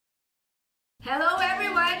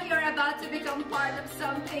what? You're about to become part of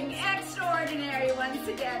something extraordinary once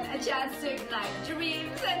again. A chance to ignite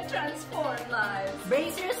dreams and transform lives.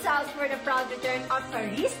 Brace yourselves for the proud return of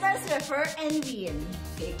Karista's Refer Win.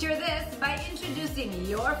 Picture this: by introducing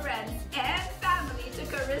your friends and family to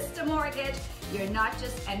Karista Mortgage, you're not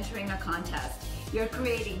just entering a contest. You're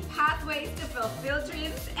creating pathways to fulfill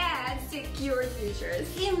dreams and secure futures.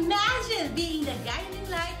 Imagine being the guiding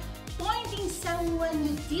light, pointing someone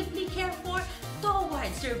you deeply care for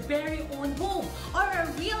towards their very own home or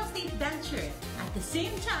a real estate venture. At the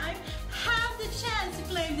same time, have the chance to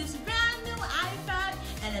claim this brand new iPad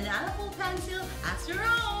and an Apple Pencil as your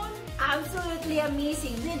own. Absolutely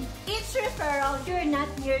amazing. With each referral, you're not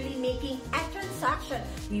merely making a transaction.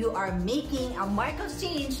 You are making a mark of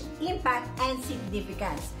change, impact, and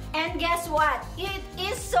significance. And guess what? It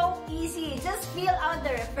is so easy. Just fill out the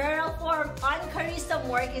referral form on Karista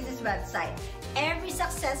Mortgage's website. Every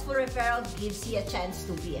successful referral gives you a chance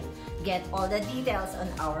to win. Get all the details on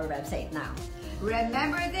our website now.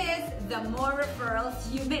 Remember this: the more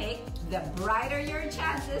referrals you make, the brighter your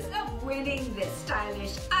chances of winning this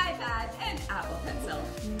stylish iPad and Apple Pencil.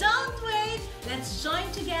 Don't wait! Let's join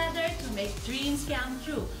together to make dreams come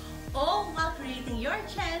true, all while creating your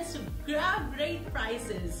chance to grab great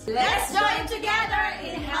prizes. Let's join together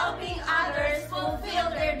in helping others fulfill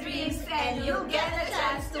their dreams, and you'll get a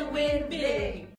chance to win big.